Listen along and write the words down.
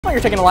Well,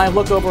 you're taking a live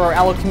look over our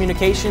Allo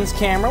Communications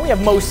camera. We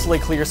have mostly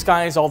clear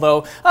skies,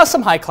 although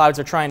some high clouds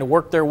are trying to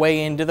work their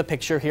way into the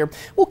picture here.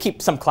 We'll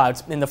keep some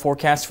clouds in the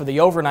forecast for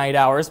the overnight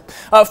hours.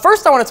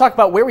 First, I want to talk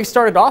about where we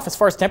started off as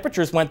far as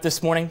temperatures went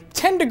this morning.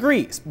 10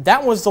 degrees.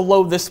 That was the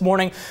low this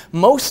morning.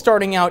 Most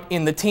starting out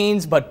in the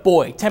teens, but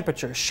boy,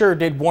 temperatures sure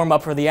did warm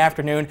up for the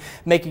afternoon,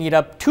 making it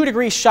up 2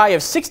 degrees shy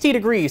of 60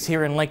 degrees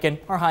here in Lincoln.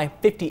 Our high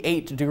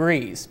 58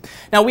 degrees.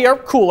 Now, we are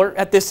cooler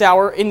at this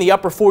hour in the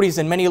upper 40s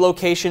in many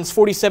locations.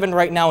 47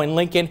 right now in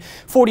Lincoln,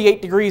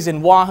 48 degrees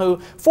in Wahoo,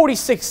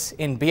 46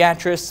 in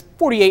Beatrice,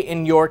 48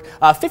 in York,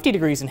 50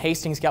 degrees in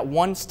Hastings. Got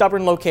one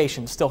stubborn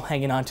location still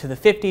hanging on to the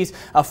 50s,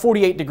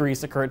 48 degrees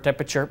the current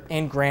temperature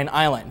in Grand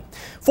Island.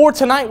 For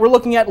tonight, we're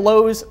looking at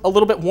lows a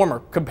little bit warmer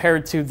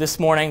compared to this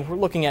morning. We're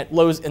looking at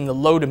lows in the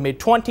low to mid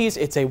 20s.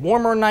 It's a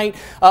warmer night,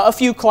 a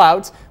few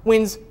clouds,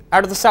 winds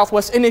out of the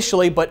southwest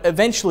initially, but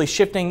eventually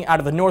shifting out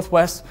of the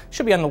northwest.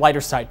 Should be on the lighter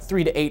side,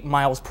 3 to 8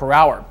 miles per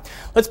hour.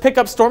 Let's pick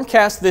up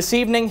Stormcast this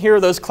evening. Here are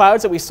those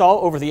clouds that we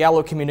saw over the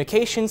Allo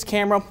Communications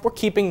camera. We're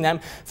keeping them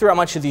throughout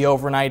much of the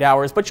overnight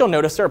hours, but you'll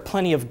notice there are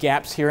plenty of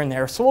gaps here and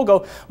there. So we'll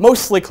go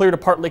mostly clear to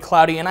partly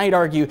cloudy, and I'd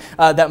argue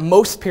that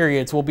most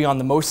periods will be on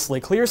the mostly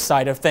clear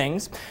side of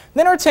things.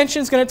 Then our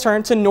attention is going to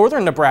turn to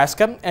northern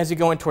Nebraska as you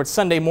go in towards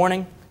Sunday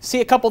morning. See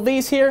a couple of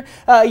these here?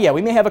 Yeah,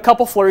 we may have a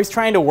couple flurries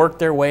trying to work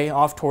their way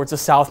off towards the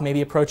south,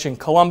 maybe approaching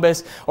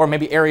Columbus or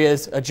maybe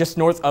areas just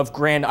north of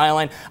Grand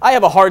Island. I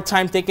have a hard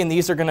time thinking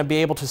these are going to be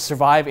able to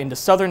survive into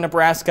southern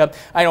Nebraska.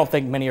 I don't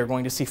think many are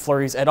going to see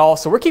flurries at all.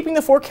 So we're keeping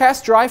the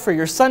forecast dry for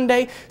your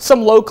Sunday.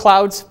 Some low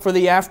clouds for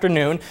the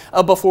afternoon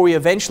before we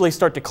eventually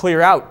start to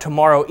clear out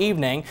tomorrow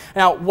evening.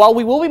 Now, while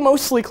we will be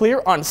mostly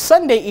clear on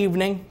Sunday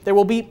evening, there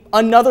will be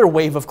another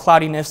wave of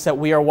cloudiness that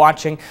we are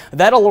watching.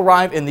 That'll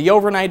arrive in the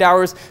overnight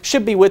hours.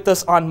 Should be with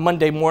us on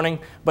Monday morning,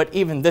 but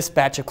even this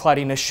batch of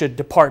cloudiness should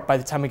depart by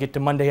the time we get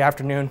to Monday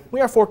afternoon. We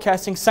are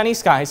forecasting sunny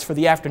skies for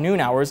the afternoon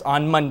hours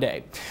on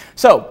Monday.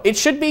 So it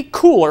should be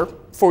cooler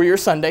for your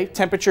Sunday.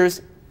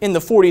 Temperatures in the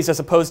 40s as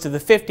opposed to the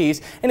 50s,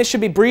 and it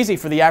should be breezy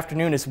for the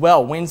afternoon as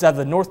well. Winds out of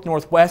the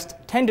north-northwest,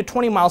 10 to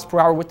 20 miles per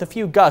hour with a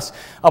few gusts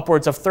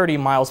upwards of 30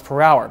 miles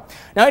per hour.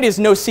 Now, it is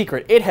no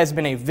secret, it has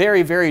been a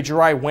very, very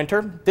dry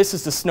winter. This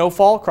is the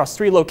snowfall across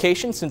 3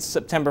 locations since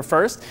September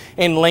 1st.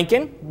 In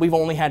Lincoln, we've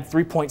only had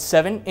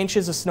 3.7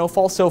 inches of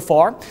snowfall so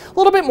far. A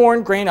little bit more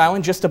in Grand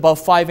Island, just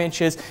above 5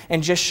 inches,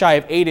 and just shy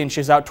of 8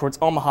 inches out towards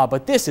Omaha,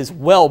 but this is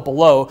well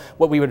below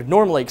what we would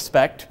normally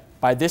expect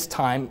by this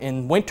time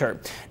in winter.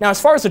 Now,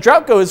 as far as the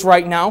drought goes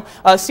right now,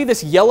 see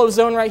this yellow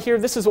zone right here?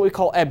 This is what we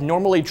call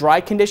abnormally dry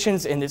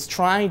conditions, and it's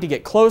trying to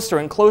get closer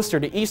and closer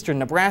to eastern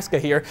Nebraska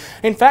here.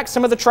 In fact,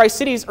 some of the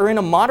Tri-Cities are in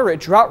a moderate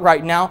drought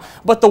right now,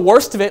 but the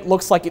worst of it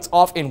looks like it's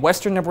off in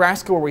western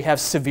Nebraska, where we have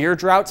severe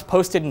droughts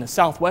posted in the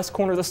southwest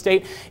corner of the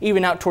state,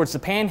 even out towards the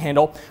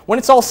Panhandle. When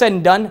it's all said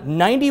and done,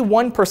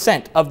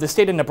 91% of the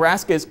state of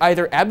Nebraska is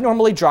either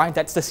abnormally dry,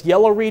 that's this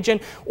yellow region,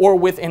 or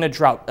within a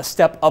drought, a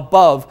step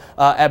above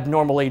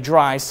abnormally dry.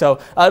 So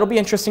it'll be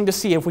interesting to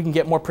see if we can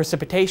get more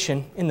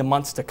precipitation in the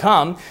months to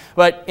come.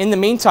 But in the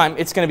meantime,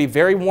 it's going to be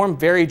very warm,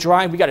 very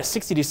dry. We got a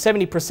 60 to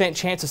 70%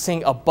 chance of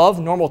seeing above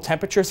normal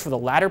temperatures for the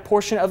latter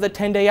portion of the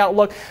 10-day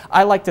outlook.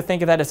 I like to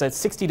think of that as a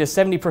 60 to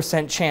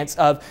 70% chance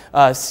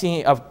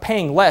of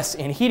paying less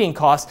in heating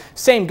costs.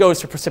 Same goes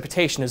for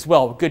precipitation as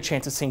well. Good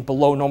chance of seeing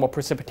below normal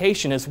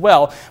precipitation as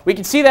well. We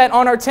can see that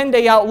on our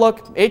 10-day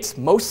outlook. It's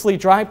mostly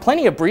dry,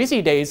 plenty of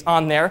breezy days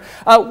on there.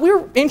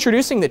 We're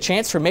introducing the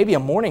chance for maybe a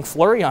morning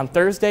flurry on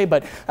Thursday,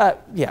 but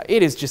yeah,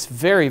 it is just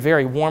very,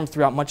 very warm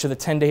throughout much of the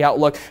 10-day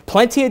outlook.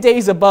 Plenty of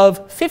days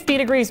above 50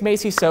 degrees,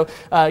 Macy, so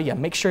yeah,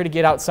 make sure to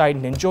get outside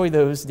and enjoy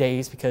those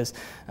days because,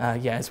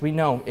 yeah, as we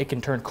know, it can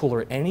turn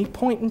cooler at any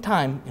point in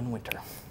time in winter.